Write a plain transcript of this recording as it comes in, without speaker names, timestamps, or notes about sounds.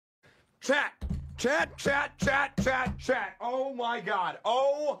Chat. Oh my God.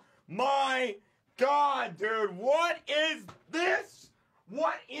 Oh my God, dude. What is this?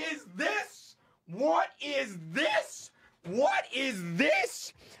 What is this? What is this? What is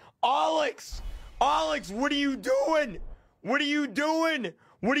this? Alex, what are you doing? What are you doing?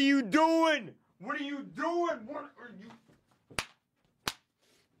 What are you doing? What are you doing? What are you?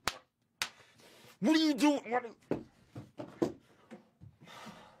 What are you doing?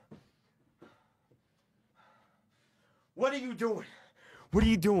 What are you doing? What are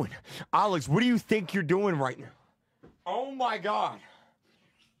you doing? Alex, what do you think you're doing right now? Oh my God.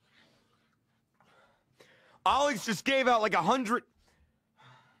 Alex just gave out like 100.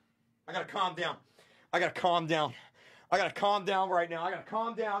 I gotta calm down. I gotta calm down. I gotta calm down right now. I gotta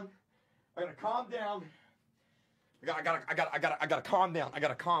calm down. I gotta calm down. I gotta calm down. I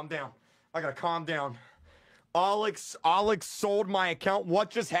gotta calm down. I gotta calm down. Alex sold my account. What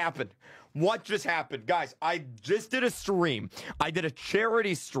just happened? What just happened? Guys, I just did a stream. I did a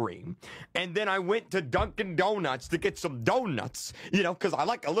charity stream. And then I went to Dunkin' Donuts to get some donuts. You know, because I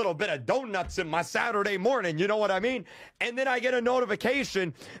like a little bit of donuts in my Saturday morning. You know what I mean? And then I get a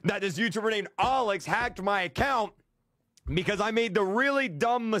notification that this YouTuber named Alex hacked my account because I made the really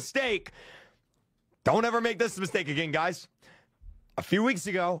dumb mistake. Don't ever make this mistake again, guys. A few weeks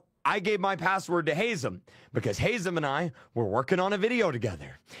ago, I gave my password to Hazem because Hazem and I were working on a video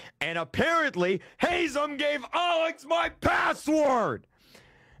together. And apparently, Hazem gave Alex my password.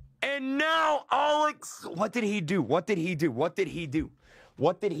 And now Alex, what did he do? What did he do? What did he do?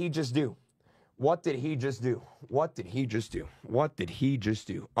 What did he just do? What did he just do? What did he just do? What did he just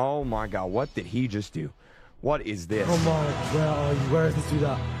do? Oh my God, what did he just do? What is this? Come on, where are you? Where is this dude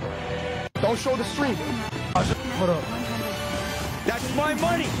at? Don't show the stream. Hold up. That's my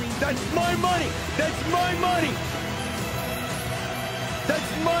money. That's my money. That's my money.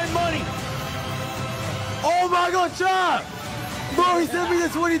 That's my money. Oh my God, chat! Bro, he sent me the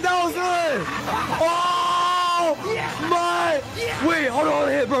 20,000! Oh my! Wait, hold on,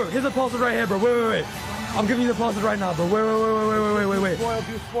 here, bro. Here's the password right here, bro. Wait. I'm giving you the password right now, bro. Wait.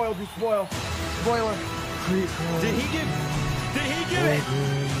 Spoil. Spoiler. Did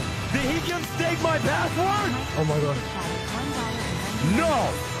he give Steak my password? Oh my God. No.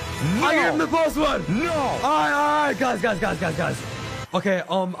 I gave him the password. No. Alright, guys. Okay,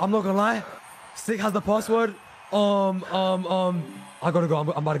 I'm not gonna lie. Steak has the password. I gotta go. I'm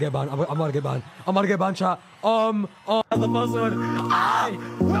about to get banned. I'm about to get banned, chat. Has the password. I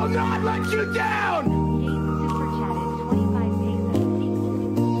will not let you down.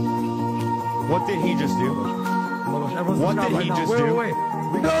 What did he just do? Oh my gosh, everyone's What did he just do? Wait.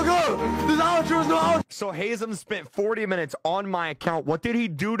 Go! This outro is no outro! So Hazem spent 40 minutes on my account. What did he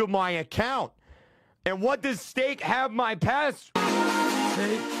do to my account? And what does Steak have my pass?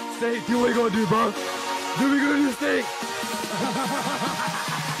 Steak, do what you gonna do, bro? Do we gonna do Steak?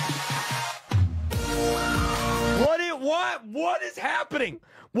 What is happening?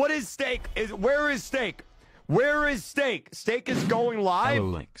 What is Steak? Where is Steak? Where is Steak? Steak is going live. Hello,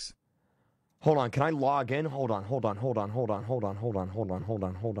 links. Hold on, can I log in? Hold on.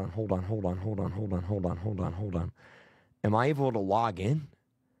 Am I able to log in?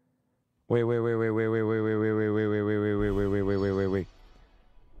 Wait.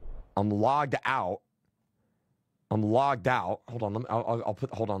 I'm logged out. Hold on,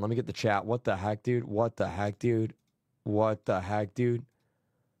 hold on, let me get the chat. What the heck, dude? All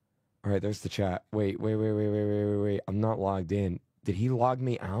right, there's the chat. Wait. I'm not logged in. Did he log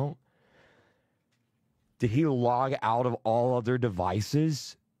me out? Did he log out of all other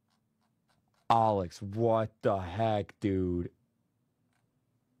devices? Alex, what the heck, dude?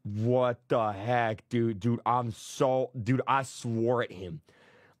 What the heck, dude? Dude, I swore at him.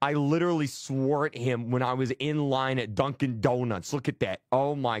 I literally swore at him when I was in line at Dunkin' Donuts. Look at that.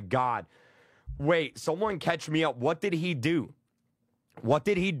 Oh, my God. Wait, someone catch me up. What did he do? What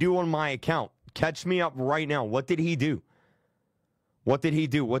did he do on my account? Catch me up right now. What did he do? What did he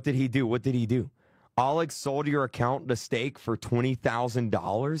do? Alex sold your account to Steak for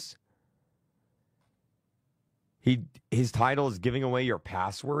 $20,000. His title is giving away your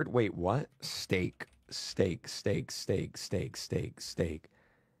password. Wait, what? Steak.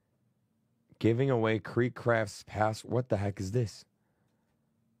 Giving away KreekCraft's password. What the heck is this?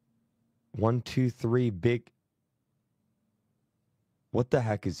 1, 2, 3 big. What the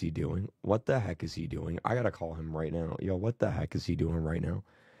heck is he doing? I gotta call him right now. Yo, what the heck is he doing right now?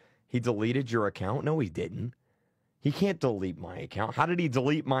 He deleted your account? No, he didn't. He can't delete my account. How did he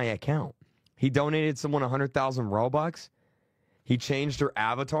delete my account? He donated someone 100,000 Robux? He changed her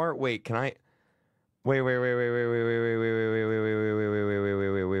avatar? Wait, can I... Wait.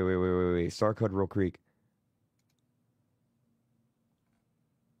 Star code Real Creek.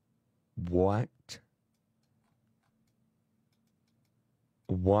 What?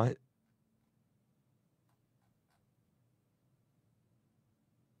 What?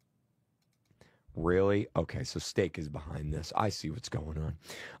 Really? Okay, so Steak is behind this. I see what's going on.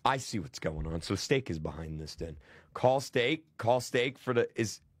 I see what's going on. So Steak is behind this then. Call Steak for the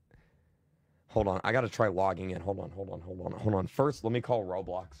Hold on. I got to try logging in. Hold on. First, let me call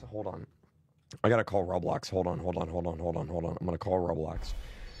Roblox. Hold on. I got to call Roblox. Hold on. I'm going to call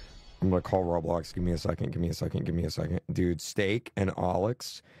Roblox. Give me a second. Dude, Steak and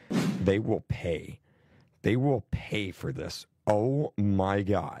Alex, they will pay. They will pay for this. Oh my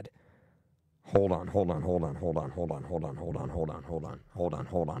God. Hold on. Thank you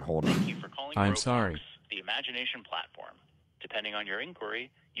for calling I'm Roblox, sorry. the Imagination platform. Depending on your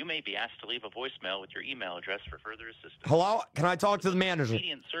inquiry, you may be asked to leave a voicemail with your email address for further assistance. Hello? Can I talk to the manager?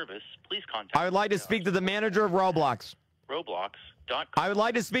 Expedient service, please contact I would like to speak to the manager of Roblox. Roblox.com. I would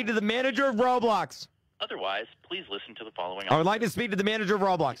like to speak to the manager of Roblox. Otherwise, please listen to the following I would like to speak to the manager of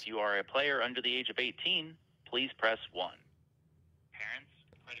Roblox. If you are a player under the age of 18, please press 1. Parents,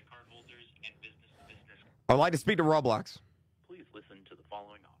 credit card holders, and business-to-business. I would like to speak to Roblox. Please listen to the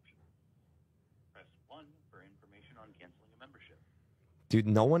following options. Press 1 for information on canceling a membership. Dude,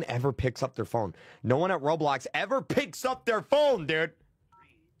 no one ever picks up their phone. No one at Roblox ever picks up their phone, dude.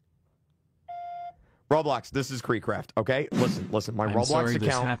 Roblox, this is KreekCraft, okay? Listen, my I'm Roblox sorry account...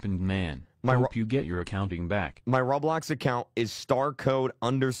 this happened, man. Hope you get your accounting back. My Roblox account is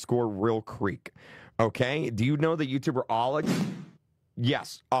 _Real Creek, okay? Do you know the YouTuber Alex?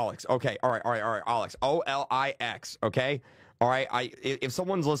 Yes, Alex. Okay, all right, Alex. OLIX, okay? All right, if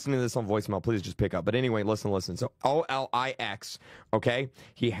someone's listening to this on voicemail, please just pick up. But anyway, listen. So OLIX, okay?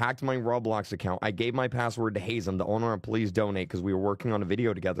 He hacked my Roblox account. I gave my password to Hazem, the owner of Please Donate, because we were working on a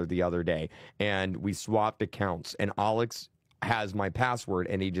video together the other day, and we swapped accounts. And Alex has my password,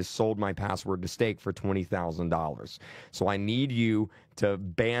 and he just sold my password to Steak for $20,000. So I need you to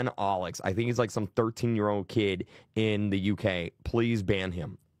ban Alex. I think he's like some 13-year-old kid in the UK. Please ban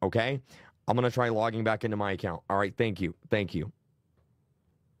him, okay? I'm going to try logging back into my account. All right, thank you.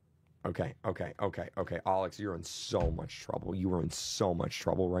 Okay. Alex, you're in so much trouble. You are in so much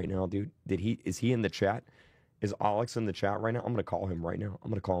trouble right now, dude. Is he in the chat? Is Alex in the chat right now? I'm going to call him right now.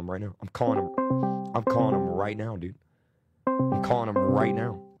 I'm calling him right now, dude. I'm calling him right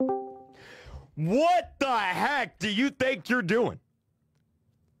now. What the heck do you think you're doing?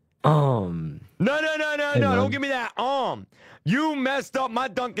 No, don't give me that. You messed up my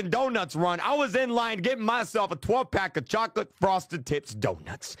Dunkin' Donuts run. I was in line getting myself a 12-pack of chocolate frosted tips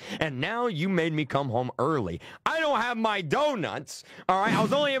donuts. And now you made me come home early. I don't have my donuts, all right? I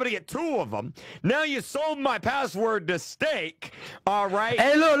was only able to get 2 of them. Now you sold my password to Steak, all right?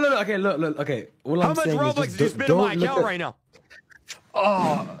 Hey, look, okay. All How I'm much saying Robux is did you spend in my account right now?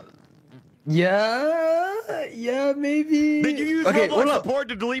 Yeah, maybe. Did you use Roblox support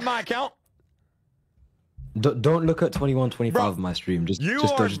to delete my account? Don't look at 2125 of my stream. Just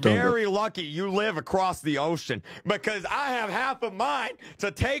very lucky you live across the ocean, because I have half of mine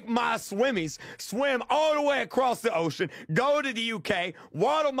to take my swimmies, swim all the way across the ocean, go to the UK,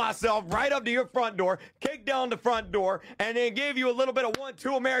 waddle myself right up to your front door, kick down the front door, and then give you a little bit of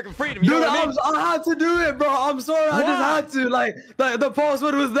 1-2 American freedom. You know what I mean? I had to do it, bro. I'm sorry. I just had to. Like the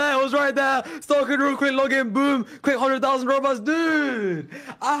password was there. It was right there. Stalking real quick, login, boom, quick 100,000 Robux, dude.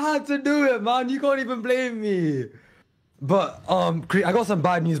 I had to do it, man. You can't even blame me. But I got some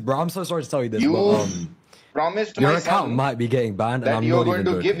bad news, bro. I'm so sorry to tell you this. Promised your my account son might be getting banned, and that I'm you're not even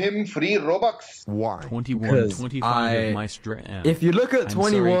going to give him free Robux. Why? 2125 of my stream. If you look at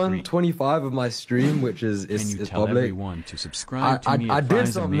 2125 of my stream, which is tell public, everyone to subscribe to me. I did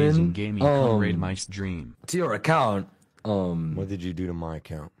something amazing gaming. Come raid my stream. To your account. What did you do to my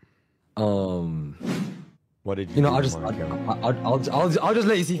account? What did you do I'll to my account? I'll just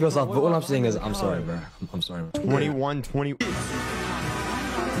let you see for yourself. But all I'm saying is, I'm sorry, bro. I'm sorry. 2120.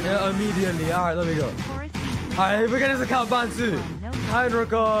 Yeah, immediately. All right, let me go. All right, we're getting this account banned too. Kind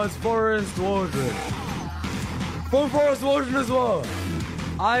regards, Forest Waldron. From Forest Waldron as well.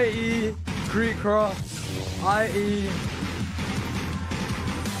 I.E. KreekCraft.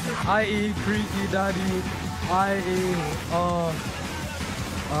 I.E. Creaky Daddy.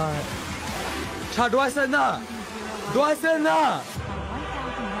 Alright. Chat, do I send that? Do I send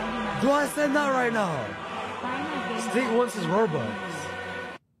that right now? Steak wants his Robux.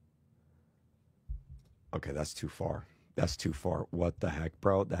 Okay, that's too far. That's too far. What the heck,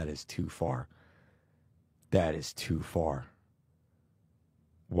 bro? That is too far. That is too far.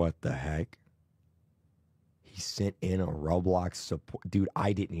 What the heck? He sent in a Roblox support. Dude,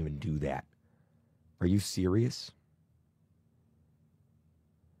 I didn't even do that. Are you serious?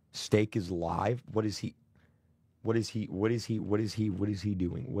 Steak is live? What is he doing? What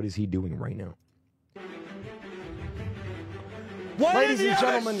is he doing right now? Why Ladies did he and have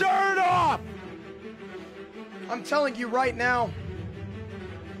gentlemen, his shirt off? I'm telling you right now,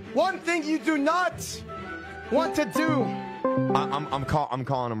 one thing you do not want to do. I'm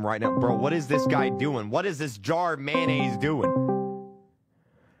calling him right now. Bro, what is this guy doing? What is this jar of mayonnaise doing?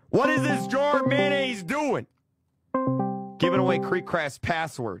 What is this jar of mayonnaise doing? Giving away KreekCraft's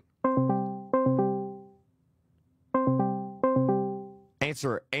password.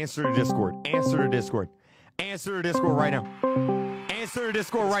 Answer to Discord. Answer to Discord. Answer to Discord right now. Answer to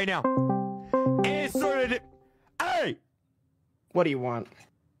Discord right now. Answer to Hey! What do you want?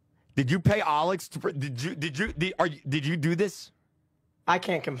 Did you pay Alex to, did you do this? I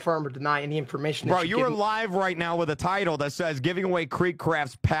can't confirm or deny any information. Bro, you are live right now with a title that says giving away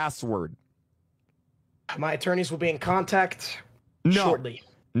KreekCraft's password. My attorneys will be in contact shortly.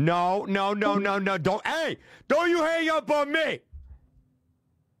 No. Don't, hey, don't you hang up on me.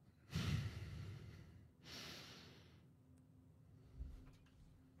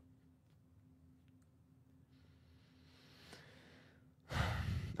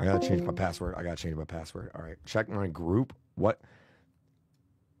 I gotta change my password. All right, check my group. What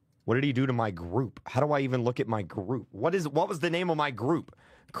did he do to my group? How do I even look at my group? What was the name of my group?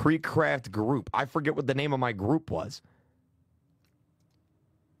 KreekCraft group. I forget what the name of my group was.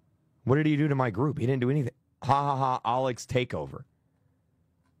 What did he do to my group? He didn't do anything. Alex takeover.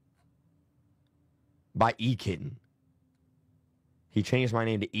 By E-Kitten. He changed my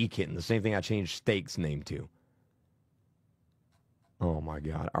name to E-Kitten, the same thing I changed Steak's name to. Oh my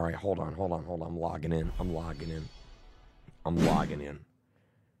God. All right, hold on. I'm logging in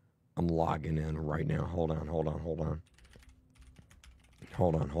right now. Hold on.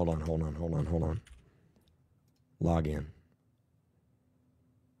 Log in.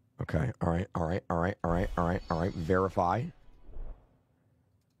 Okay. All right. Verify.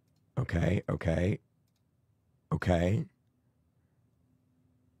 Okay.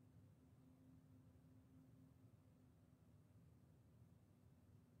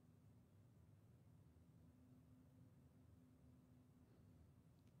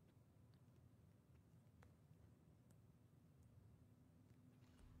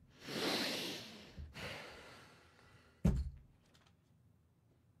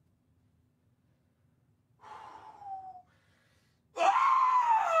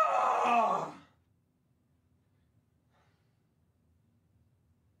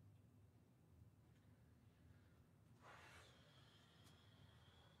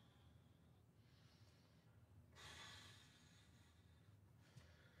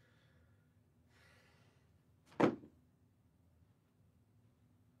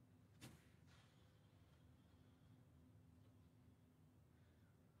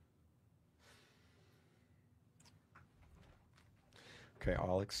 Okay,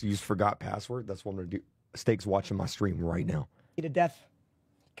 Alex, you forgot password. That's what I'm gonna do. Steak's watching my stream right now. You to death?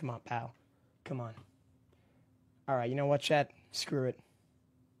 Come on, pal. Come on. All right, you know what, chat? Screw it.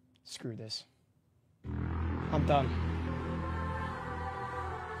 Screw this. I'm done.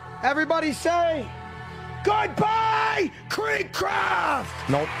 Everybody say goodbye, KreekCraft!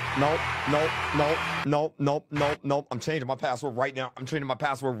 Nope. I'm changing my password right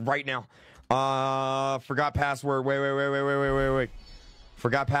now. Forgot password. Wait.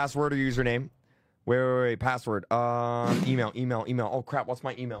 Forgot password or username. Wait. Password. Email. Oh crap, what's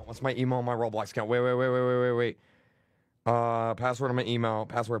my email? What's my email on my Roblox account? Wait. Password on my email.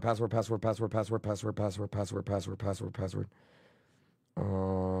 Password.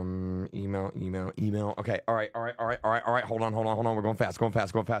 Email. Okay. All right. Hold on. We're going fast. Going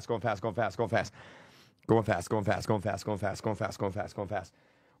fast.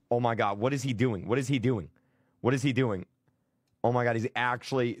 Oh my God. What is he doing? Oh my God. He's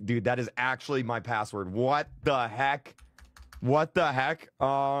actually, dude, that is actually my password. What the heck? Okay.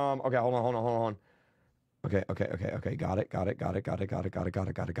 Hold on. Okay. Got it.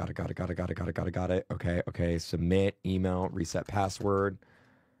 Okay. Submit, email, reset password.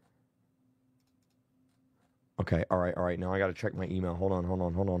 Okay. All right. Now I got to check my email. Hold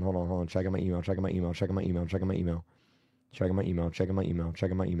on. Checking my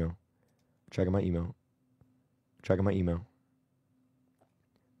email.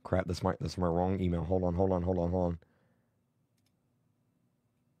 Crap, that's my wrong email. Hold on.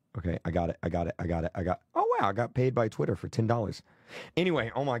 Okay, I got it. Oh wow, I got paid by Twitter for $10.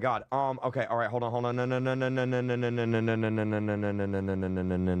 Anyway, oh my God. Okay, all right, hold on.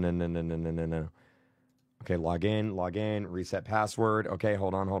 No. Okay, log in, reset password. Okay,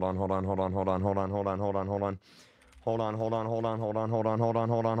 hold on. We're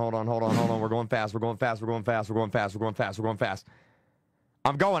going fast.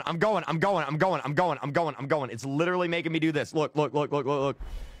 I'm going. It's literally making me do this. Look.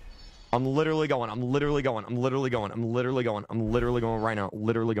 I'm literally going right now.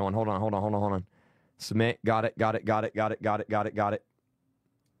 Literally going. Hold on. Submit. Got it.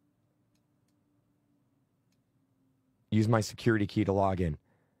 Use my security key to log in.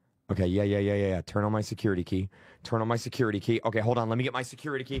 Okay, yeah. Turn on my security key. Okay, hold on. Let me get my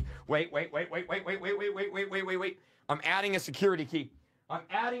security key. Wait. I'm adding a security key.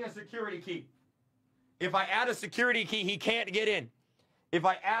 If I add a security key, he can't get in.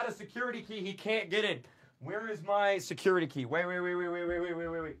 Where is my security key? Wait.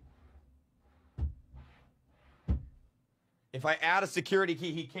 If I add a security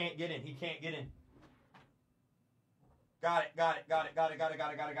key, he can't get in. Got it.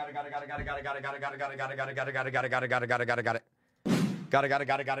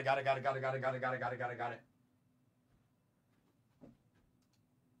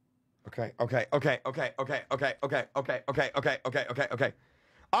 Okay.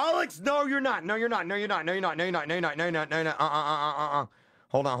 Alex, no, you're not. Hold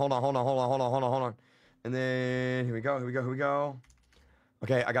on. And then here we go.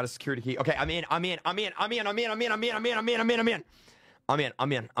 Okay, I got a security key. Okay, I'm in.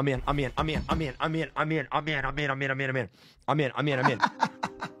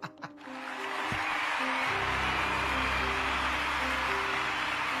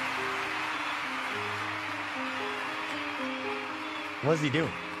 What is he doing?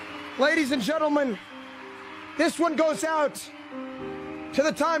 Ladies and gentlemen, this one goes out to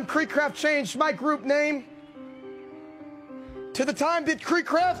the time KreekCraft changed my group name. To the time that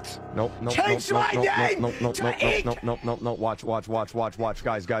KreekCraft changed my name. Watch.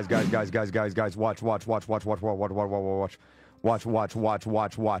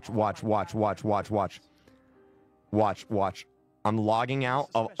 Guys. Watch. I'm logging out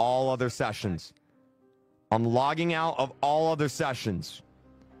of all other sessions.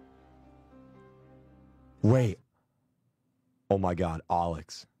 Wait. Oh my God,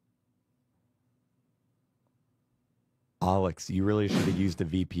 Alex. You really should have used a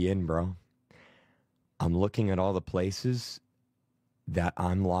VPN, bro. I'm looking at all the places that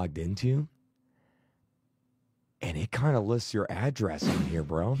I'm logged into, and it kind of lists your address on here,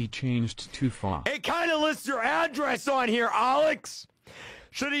 bro. He changed too far. It kind of lists your address on here, Alex.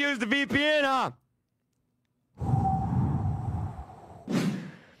 Should have used the VPN, huh?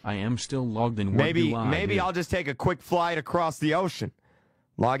 I am still logged in. Maybe I'll just take a quick flight across the ocean.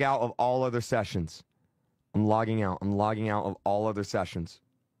 Log out of all other sessions. I'm logging out of all other sessions.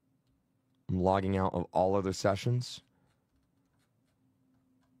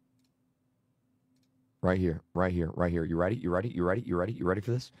 Right here. You ready? You ready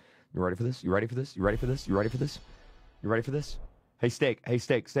for this? You ready for this? Hey, steak. Hey,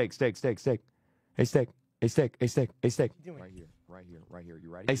 steak. Hey, steak. Right here. You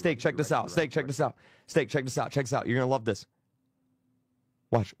ready? Hey, steak, check this out. Steak, check this out. You're gonna love this.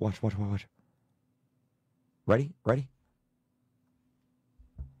 Watch. Ready?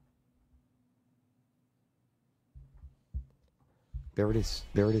 There it is.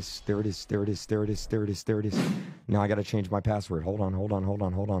 Now I gotta change my password. Hold on.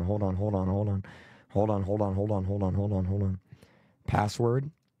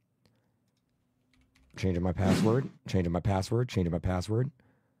 Password. Changing my password.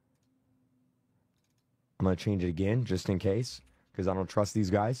 I'm gonna change it again just in case, because I don't trust these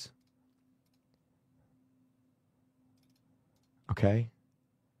guys. Okay.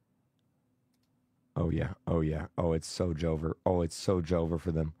 Oh yeah. Oh, it's so Jover. It's so Jover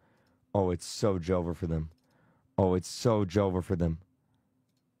for them.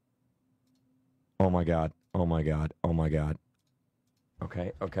 Oh my God.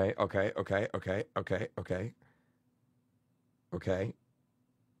 Okay.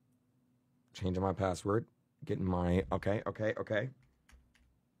 Changing my password. Getting my... Okay.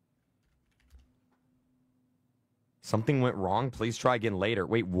 Something went wrong. Please try again later.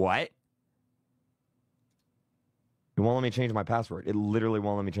 Wait, what? It won't let me change my password. It literally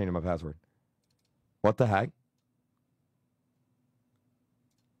won't let me change my password. What the heck?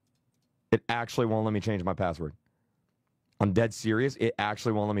 It actually won't let me change my password. I'm dead serious. It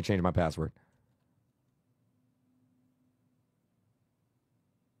actually won't let me change my password.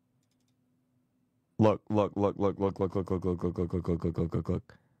 Look.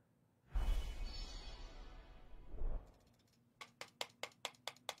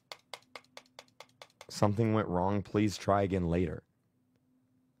 Something went wrong. Please try again later.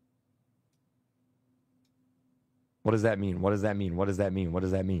 What does that mean? What does that mean? What does that mean? What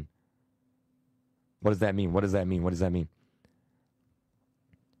does that mean? What does that mean? What does that mean? What does that mean?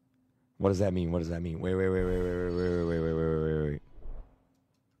 What does that mean? What does that mean? Wait.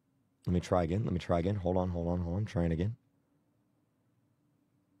 Let me try again. Let me try again. Hold on. Trying again.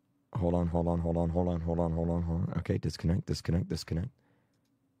 Hold on. Okay, disconnect.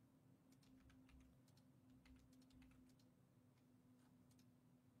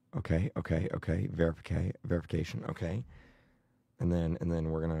 Okay. Verification. Okay. And then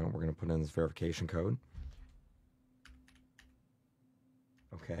we're gonna put in this verification code.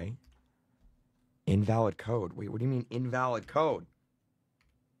 Okay. Invalid code. Wait, what do you mean invalid code?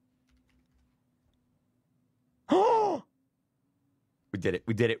 Oh! We did it.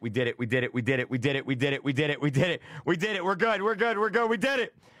 We're good.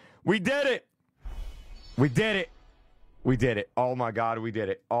 We did it. Oh my God, we did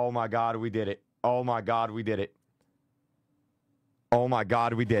it. Oh my God, we did it. Oh my God, we did it. Oh my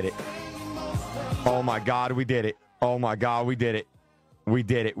God, we did it. Oh my God, we did it. Oh my God, we did it. We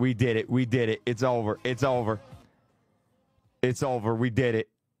did it. It's over. We did it.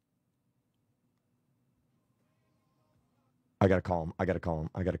 I gotta call him.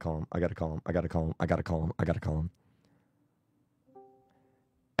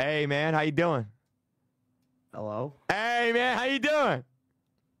 Hey man, how you doing? Hello? Hey man, how you doing?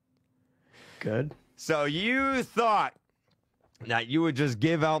 Good. So you thought that you would just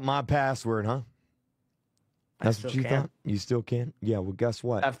give out my password, huh? That's what you thought? You still can? Yeah, well, guess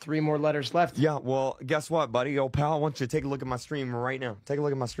what? I have 3 more letters left. Yeah, well, guess what, buddy? Yo, pal, I want you to take a look at my stream right now. Take a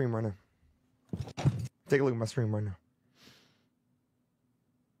look at my stream right now.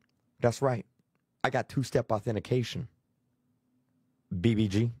 That's right. I got 2-step authentication.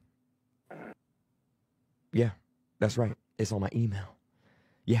 BBG. Yeah, that's right. It's on my email.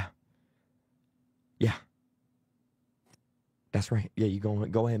 Yeah. That's right. Yeah, you go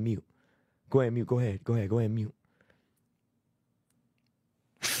ahead and mute. Go ahead, mute.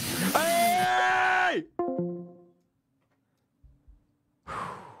 Hey!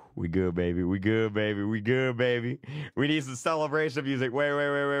 We good, baby. We need some celebration music. Wait.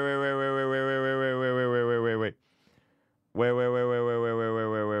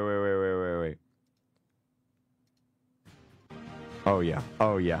 Oh yeah.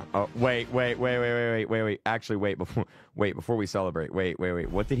 Oh, wait. Actually, wait before we celebrate. Wait.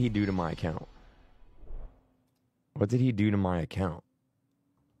 What did he do to my account?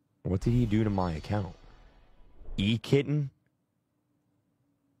 E-Kitten?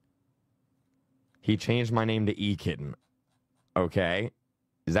 He changed my name to E-Kitten. Okay.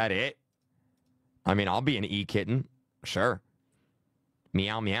 Is that it? I mean, I'll be an E-Kitten. Sure.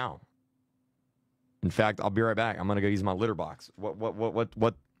 Meow. In fact, I'll be right back. I'm going to go use my litter box.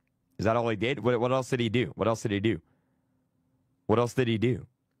 What? Is that all he did? What else did he do?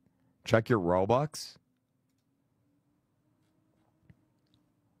 Check your Robux.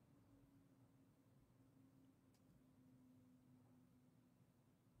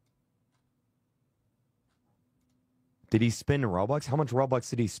 Did he spend Robux? How much Robux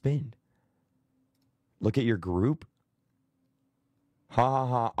did he spend? Look at your group.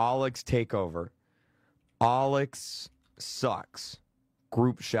 Ha. Alex takeover. Alex sucks.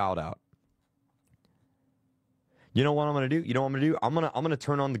 Group shout out. You know what I'm gonna do? I'm gonna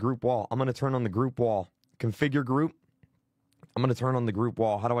turn on the group wall. Configure group. I'm gonna turn on the group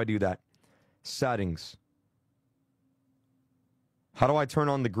wall. How do I do that? Settings. How do I turn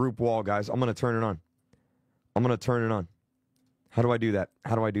on the group wall, guys? I'm gonna turn it on. How do I do that?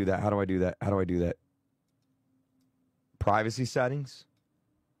 How do I do that? Privacy settings.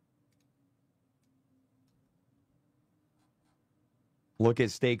 Look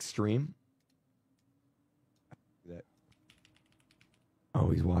at Steak stream. Oh,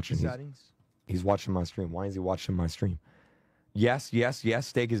 he's watching. He's watching my stream. Why is he watching my stream? Yes.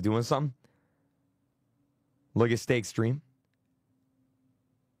 Steak is doing something. Look at Steak stream.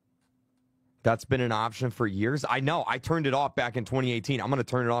 That's been an option for years. I know. I turned it off back in 2018. I'm going to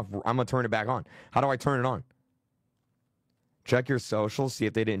turn it off. I'm going to turn it back on. How do I turn it on? Check your socials. See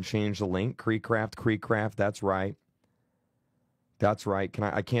if they didn't change the link. KreekCraft. That's right.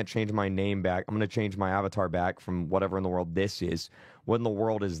 I can't change my name back. I'm going to change my avatar back from whatever in the world this is. What in the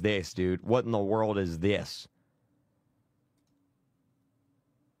world is this, dude? What in the world is this?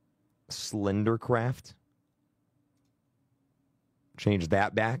 Slendercraft. Change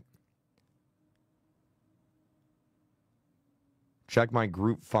that back. Check my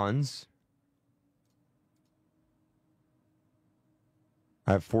group funds.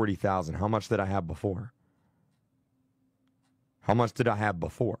 I have 40,000. How much did I have before? How much did I have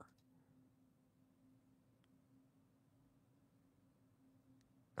before?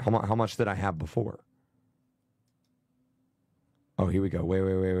 How much did I have before? Oh, here we go.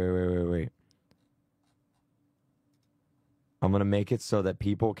 Wait. I'm going to make it so that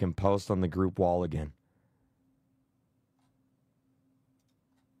people can post on the group wall again.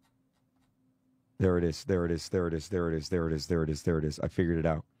 There it is. I figured it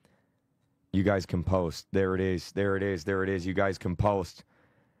out. You guys can post. There it is. You guys can post.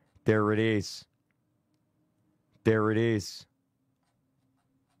 There it is.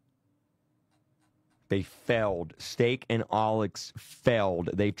 They failed. Steak and Alex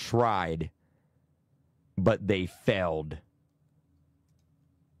failed. They tried, but they failed.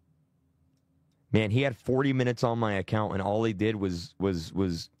 Man, he had 40 minutes on my account, and all he did was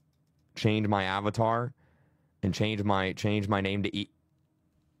change my avatar and change my name to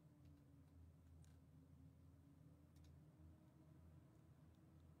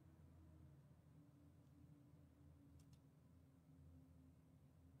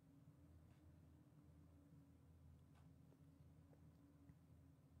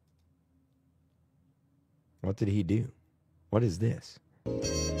What did he do? What is this?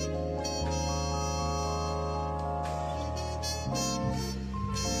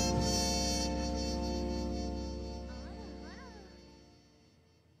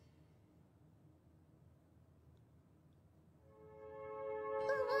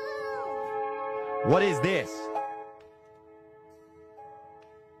 What is this?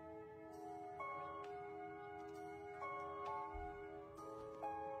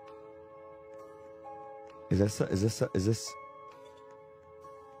 Is this?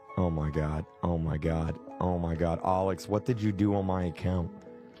 Oh my God. Alex, what did you do on my account?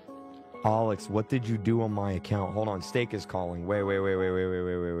 Hold on, Steak is calling. Wait.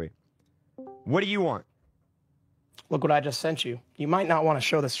 What do you want? Look what I just sent you. You might not want to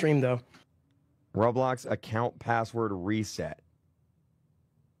show the stream, though. Roblox account password reset.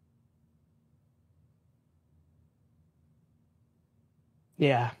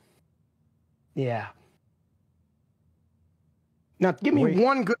 Yeah. Now, give me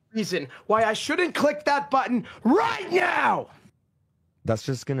one good reason why I shouldn't click that button right now. That's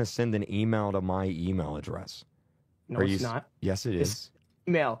just going to send an email to my email address. No, it's not. Yes, it is.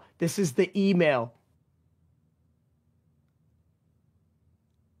 Email. This is the email.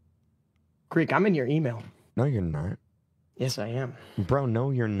 Creek, I'm in your email. No, you're not. Yes, I am. Bro,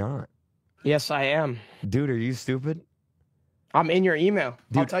 no, you're not. Yes, I am. Dude, are you stupid? I'm in your email.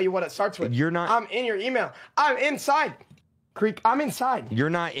 Dude, I'll tell you what it starts with. You're not. I'm in your email. I'm inside. Creek, I'm inside. You're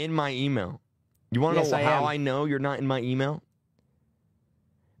not in my email. You want to know how I know you're not in my email?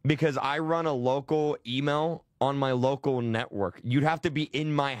 Because I run a local email on my local network. You'd have to be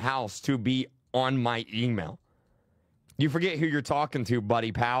in my house to be on my email. You forget who you're talking to,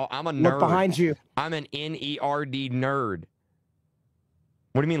 buddy pal. I'm a nerd. Look behind you. I'm an NERD nerd.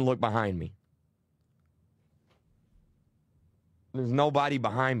 What do you mean look behind me? There's nobody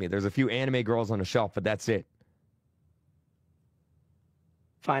behind me. There's a few anime girls on a shelf, but that's it.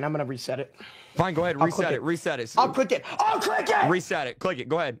 Fine, I'm going to reset it. Fine, go ahead. Reset it. Reset it. I'll click it. I'll click it. Reset it. Click it.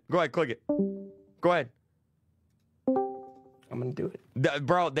 Go ahead. Click it. Go ahead. I'm going to do it.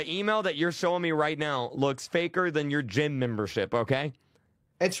 Bro, the email that you're showing me right now looks faker than your gym membership, okay?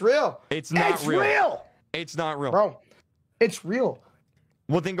 It's real. It's not real. It's real. It's not real. Bro, it's real.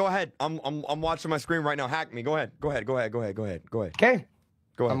 Well, then go ahead. I'm watching my screen right now. Hack me. Go ahead. Okay. Go ahead.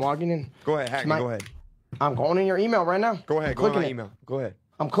 I'm logging in. Go ahead. Hack me. Go ahead. I'm going in your email right now. Go ahead. Go to my email. Go ahead.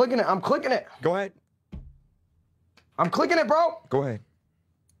 I'm clicking it. Go ahead. I'm clicking it, bro. Go ahead.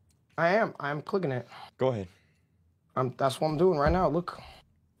 I'm clicking it. Go ahead. That's what I'm doing right now. Look.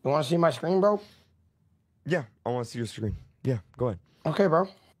 You want to see my screen, bro? Yeah, I want to see your screen. Yeah, go ahead. Okay, bro.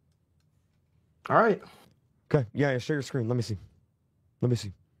 All right. Okay. Yeah, share your screen. Let me see.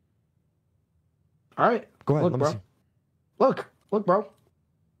 All right. Go ahead. Look, let bro. me see. Look, bro.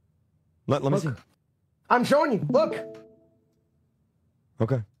 Let me see. I'm showing you. Look.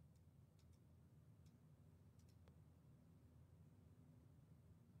 Okay.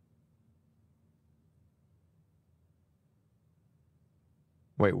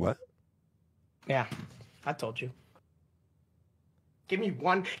 Wait, what? Yeah, I told you. Give me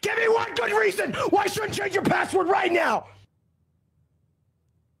one good reason why I shouldn't change your password right now.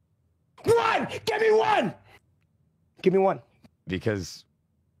 One! Give me one! Give me one. Because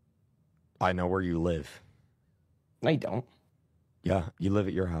I know where you live. No, you don't. Yeah, you live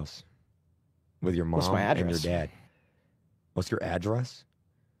at your house with your mom and your dad. What's your address?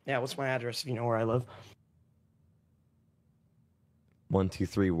 Yeah, what's my address if you know where I live?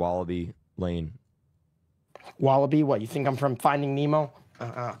 123 Wallaby Lane. Wallaby? What, you think I'm from Finding Nemo?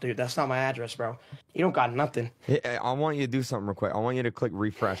 Dude, that's not my address, bro. You don't got nothing. Hey, I want you to do something real quick. I want you to click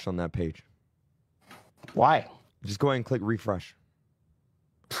refresh on that page. Why? Just go ahead and click refresh.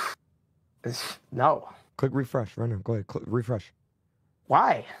 No. Click refresh right now. Go ahead, click refresh.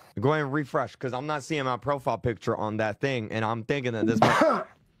 Why? Go ahead and refresh, because I'm not seeing my profile picture on that thing, and I'm thinking that this...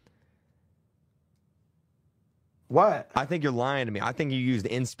 What? I think you're lying to me. I think you used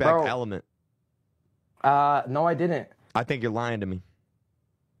inspect element. No, I didn't. I think you're lying to me.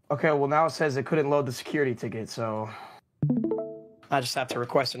 Okay, well, now it says it couldn't load the security ticket, so I just have to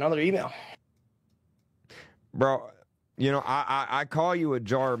request another email. Bro, you know, I call you a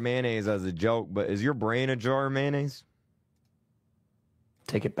jar of mayonnaise as a joke, but is your brain a jar of mayonnaise?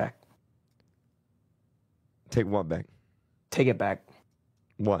 Take it back. Take what back? Take it back.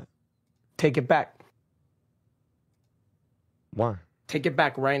 What? Take it back. Why? Take it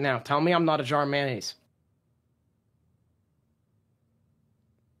back right now. Tell me I'm not a jar of mayonnaise.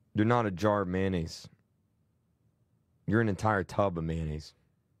 You're not a jar of mayonnaise. You're an entire tub of mayonnaise.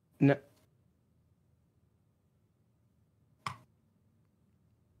 No.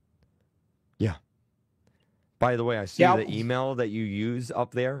 Yeah. By the way, I see the email that you use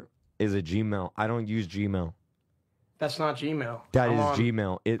up there is a Gmail. I don't use Gmail. That's not Gmail. That is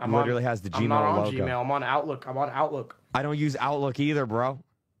Gmail. It literally has the Gmail logo. I'm not on Gmail. I'm on Outlook. I'm on Outlook. I don't use Outlook either, bro.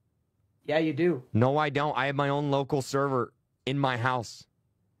 Yeah, you do. No, I don't. I have my own local server in my house.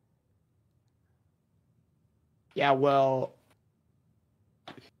 Yeah, well...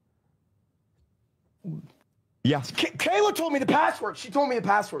 Yeah. Kayla told me the password. She told me the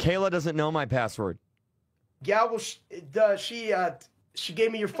password. Kayla doesn't know my password. Yeah, well, she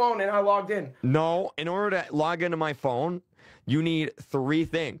gave me your phone and I logged in. No, in order to log into my phone, you need 3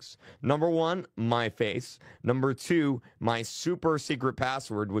 things. Number 1, my face. Number 2, my super secret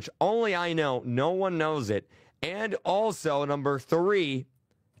password, which only I know. No one knows it. And also, number 3...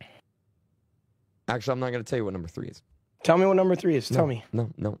 Actually, I'm not going to tell you what number 3 is. Tell me what number 3 is. Tell me. No.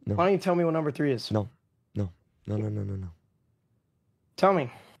 Why don't you tell me what number 3 is? No. Tell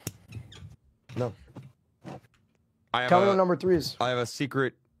me. No. Tell me what number 3 is. I have a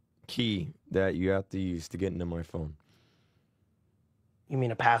secret key that you have to use to get into my phone. You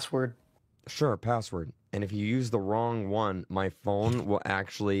mean a password? Sure, password. And if you use the wrong one, my phone will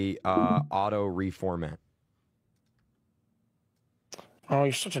actually auto reformat. Oh,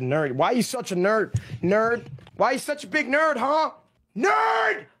 you're such a nerd. Why are you such a nerd? Nerd? Why are you such a big nerd, huh?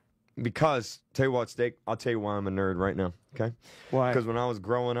 Nerd! Because, tell you what, Steak, I'll tell you why I'm a nerd right now, okay? Why? Because when I was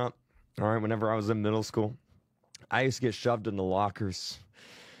growing up, all right, whenever I was in middle school, I used to get shoved in the lockers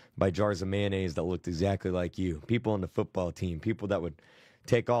by jars of mayonnaise that looked exactly like you. People on the football team, people that would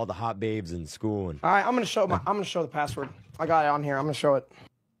take all the hot babes in school. And, all right, I'm gonna show the password. I got it on here. I'm gonna show it.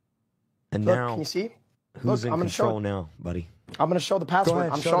 And Look, now, can you see? Who's in control now, buddy? I'm gonna show the password. Go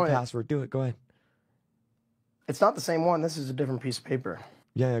ahead, I'm show showing the password. Do it. Go ahead. It's not the same one. This is a different piece of paper.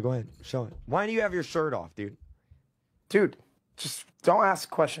 Yeah, go ahead. Show it. Why do you have your shirt off, dude? Dude, just don't ask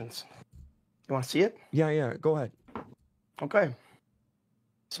questions. You want to see it? Yeah. Go ahead. Okay.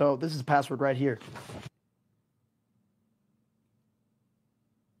 So this is the password right here.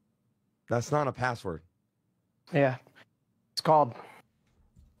 That's not a password. Yeah. It's called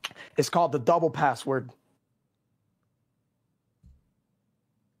the double password.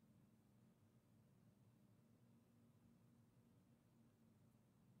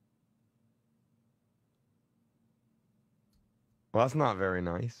 Well, that's not very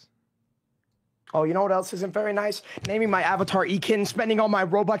nice. Oh, you know what else isn't very nice? Naming my avatar Ekin, spending all my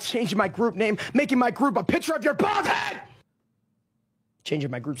Robux, changing my group name, making my group a picture of your bald head!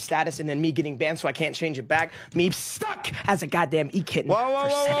 Changing my group status and then me getting banned so I can't change it back. Me stuck as a goddamn E-kitten for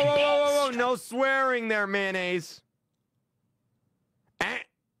 7 days. Whoa. No swearing there, mayonnaise.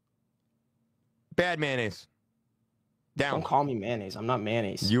 Bad mayonnaise. Down. Don't call me mayonnaise. I'm not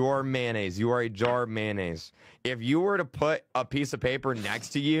mayonnaise. You are mayonnaise. You are a jar of mayonnaise. If you were to put a piece of paper next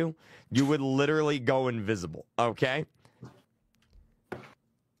to you, you would literally go invisible, okay?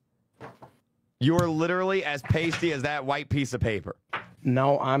 You are literally as pasty as that white piece of paper.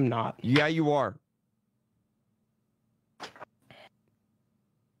 No, I'm not. Yeah, you are.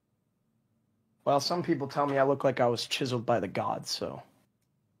 Well, some people tell me I look like I was chiseled by the gods, so.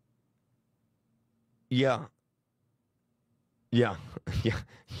 Yeah.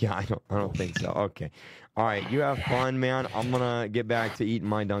 I don't think so. Okay. All right, you have fun, man. I'm gonna get back to eating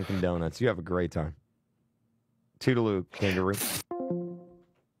my Dunkin' Donuts. You have a great time. Toodaloo, kangaroo.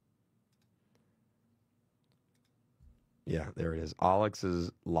 Yeah, there it is. Alex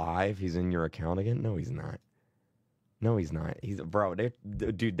is live. He's in your account again? No, he's not. No, he's not. Bro,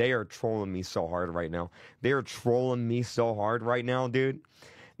 dude, they are trolling me so hard right now. They are trolling me so hard right now, dude.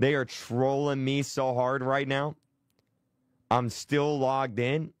 They are trolling me so hard right now. I'm still logged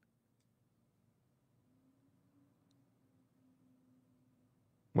in.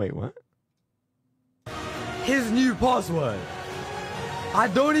 Wait, what? His new password. I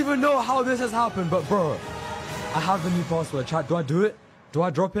don't even know how this has happened, but bro, I have the new password. Chat, do I do it? Do I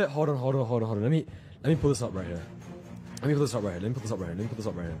drop it? Hold on. Let me pull this up right here. Let me pull this up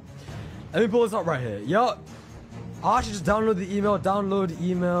right here. Yup. I'll actually just download the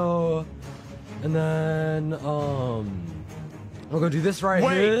email, and then I'm gonna do this right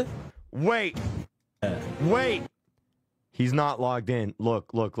here. Wait. He's not logged in.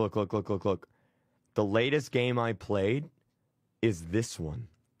 Look. The latest game I played is this one.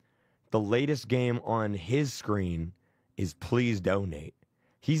 The latest game on his screen is Please Donate.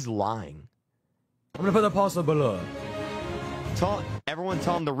 He's lying. I'm gonna put the password below. Everyone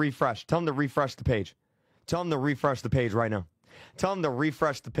tell him to refresh. Tell him to refresh the page. Tell him to refresh the page right now. Tell him to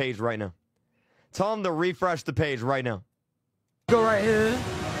refresh the page right now. Tell him to refresh the page right now. Go right here.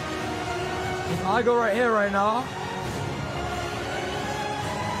 If I go right here right now.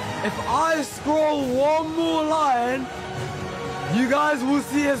 If I scroll one more line, you guys will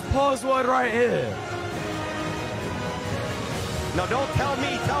see his password right here. No, don't tell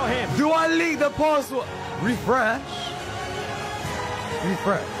me, tell him. Do I leak the password? Refresh.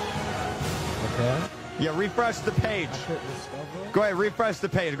 Okay. Yeah, refresh the page. Go ahead, refresh the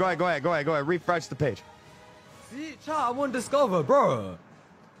page. Go ahead, refresh the page. See, chat, I'm on Discover, bro.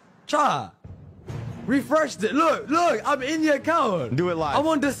 Chat. Refreshed it. Look, I'm in your account. Do it live. I'm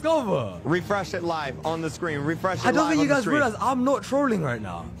on Discover. Refresh it live on the screen. Refresh it live. I don't think you guys realize I'm not trolling right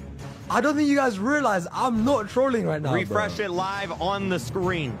now. Refresh it live on the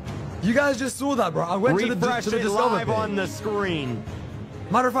screen. You guys just saw that, bro. I went to the Discover live page. on the screen.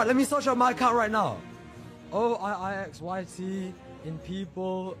 Matter of fact, let me search up my account right now. OIIXYT in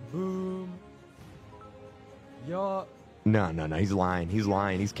people. Boom. Yo. No. He's lying.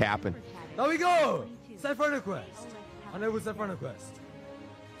 He's capping. There we go. Send friend request. I know what's send friend request.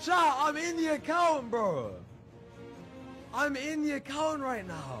 Chat, I'm in the account, bro. I'm in the account right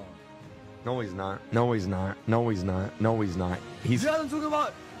now. No, he's not. He's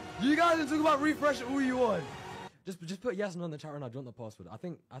You guys are talking about refresh all you want. Just put yes and no in the chat right now. Do you want the password? I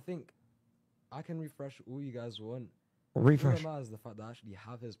think I can refresh all you guys want. Refresh. What matters is the fact that I actually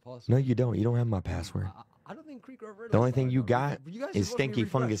have his password. No, you don't. You don't have my password. I don't think KreekCraft realized The only thing that, you bro. got You guys is just want me to stinky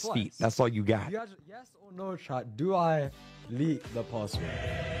refresh fungus twice. feet. That's all you got. You guys, yes or no, chat? Do I leak the password?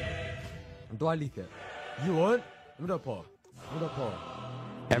 Do I leak it? You want? Let me do a poll.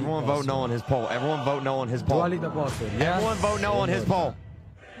 Everyone vote no on his poll. Do I leak the password? Yes. Everyone vote no on his poll.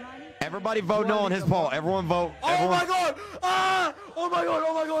 Everybody vote no on his poll. Everyone vote. Oh my god! Ah! Oh my god!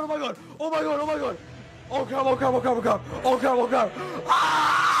 Oh crap!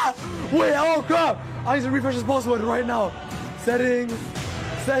 Ah! Wait, oh crap! I need to refresh this password right now. Settings.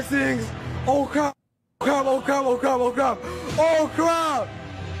 Oh crap! Oh crap!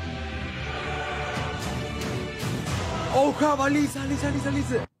 I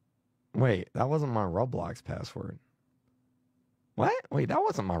leaked it. Wait, that wasn't my Roblox password. What? Wait, that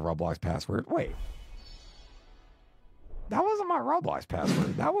wasn't my Roblox password. Wait. That wasn't my Roblox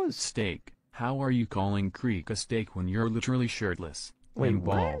password. That was... Steak. How are you calling Kreek a steak when you're literally shirtless and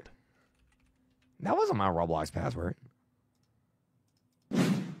what? bald? That wasn't my Roblox password.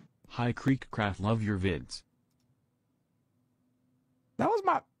 Hi KreekCraft, love your vids. That wasn't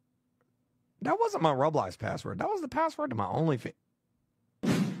my Roblox password. That was the password to my OnlyFans.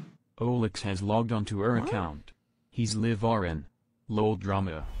 Olix has logged onto her account. He's live RN. Lol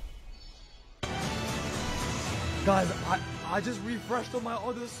drama. Guys, I just refreshed on my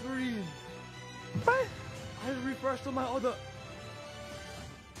other screen. What? I just refreshed on my other...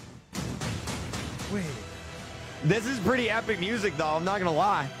 Wait. This is pretty epic music, though. I'm not gonna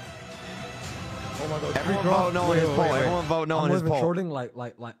lie. Oh my god. Everyone vote no on his poll. Everyone vote no on his poll. I'm trolling like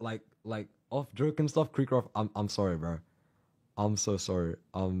off joking stuff. KreekCraft, I'm sorry, bro. I'm so sorry.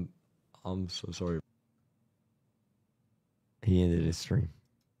 I'm so sorry. He ended his stream.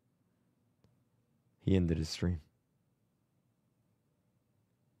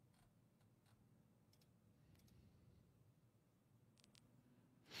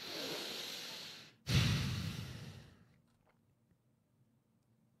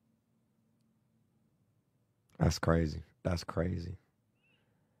 That's crazy.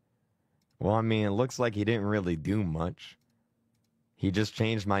 Well, I mean, it looks like he didn't really do much. He just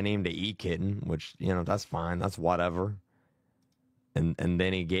changed my name to E-Kitten, which, you know, that's fine. That's whatever. And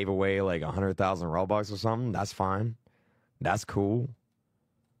then he gave away like 100,000 Robux or something. That's fine. That's cool.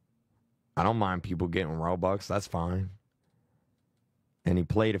 I don't mind people getting Robux. That's fine. And he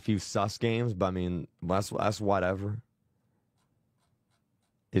played a few sus games, but I mean, that's whatever.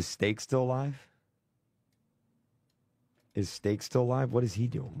 Is Steak still alive? Is Steak still alive? What is he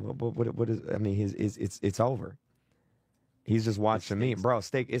doing? What is? I mean, it's over. He's just watching me, bro.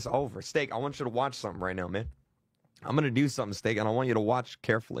 Steak, it's over. Steak, I want you to watch something right now, man. I'm gonna do something, Steak, and I want you to watch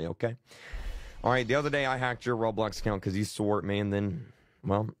carefully, okay? All right. The other day I hacked your Roblox account because you swore at me, and then,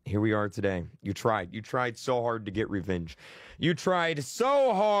 well, here we are today. You tried. You tried so hard to get revenge. You tried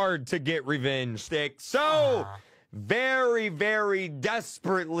so hard to get revenge, Steak. So very, very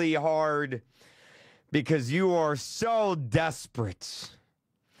desperately hard. Because you are so desperate.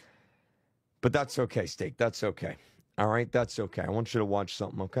 But that's okay, Steak. That's okay. All right? That's okay. I want you to watch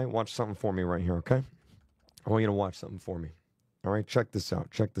something, okay? Watch something for me right here, okay? I want you to watch something for me. All right? Check this out.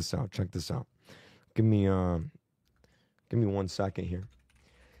 Check this out. Check this out. Give me 1 second here.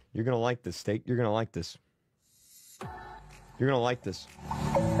 You're going to like this, Steak. You're going to like this. You're going to like this.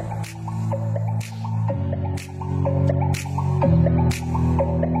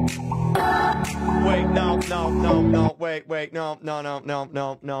 Wait, no, wait, no, no,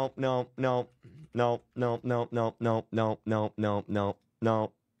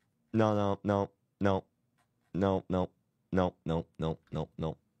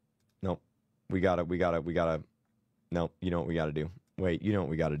 we gotta, no, you know what we gotta do. Wait, you know what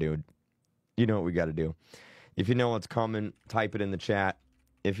we gotta do. You know what we gotta do. If you know what's coming, type it in the chat.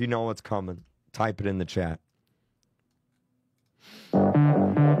 If you know what's coming, type it in the chat.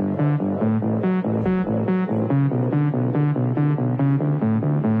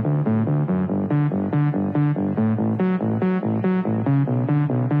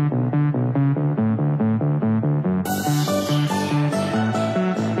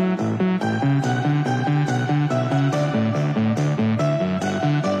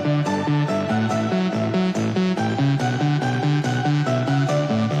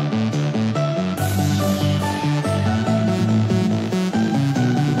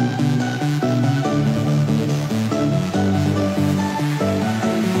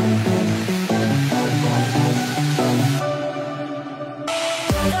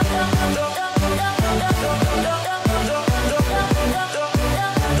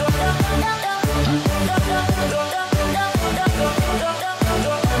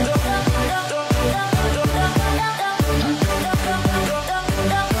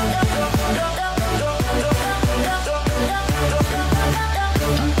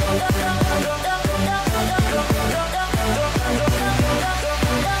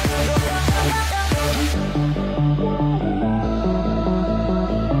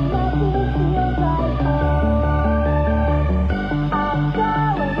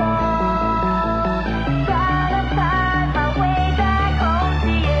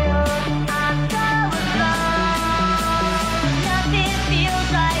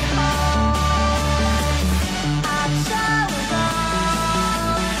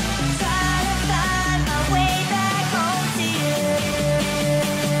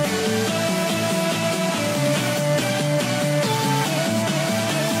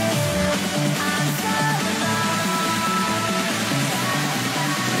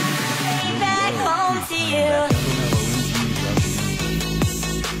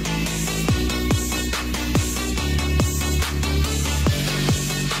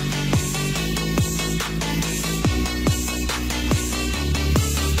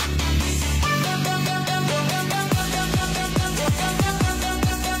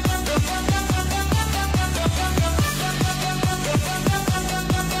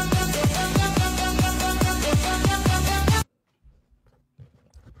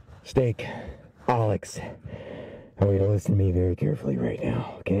 Steak, Alex, I want you to listen to me very carefully right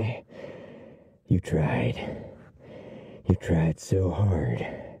now, okay? You tried so hard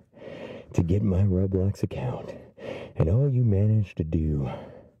to get my Roblox account, and all you managed to do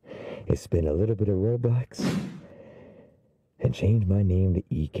is spend a little bit of Robux and change my name to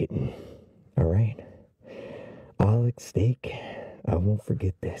E-Kitten, alright? Alex, Steak, I won't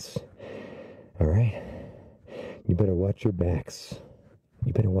forget this, alright? You better watch your backs.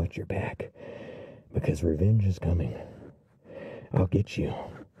 You better watch your back, because revenge is coming. I'll get you.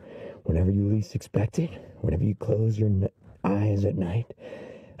 Whenever you least expect it, whenever you close your eyes at night,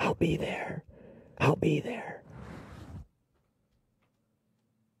 I'll be there. I'll be there.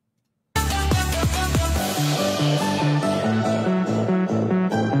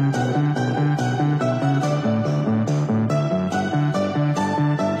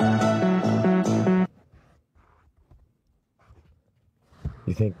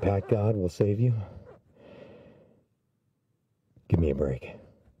 You think Pat God will save you? daybreak.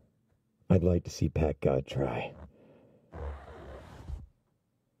 I'd like to see Pat God try.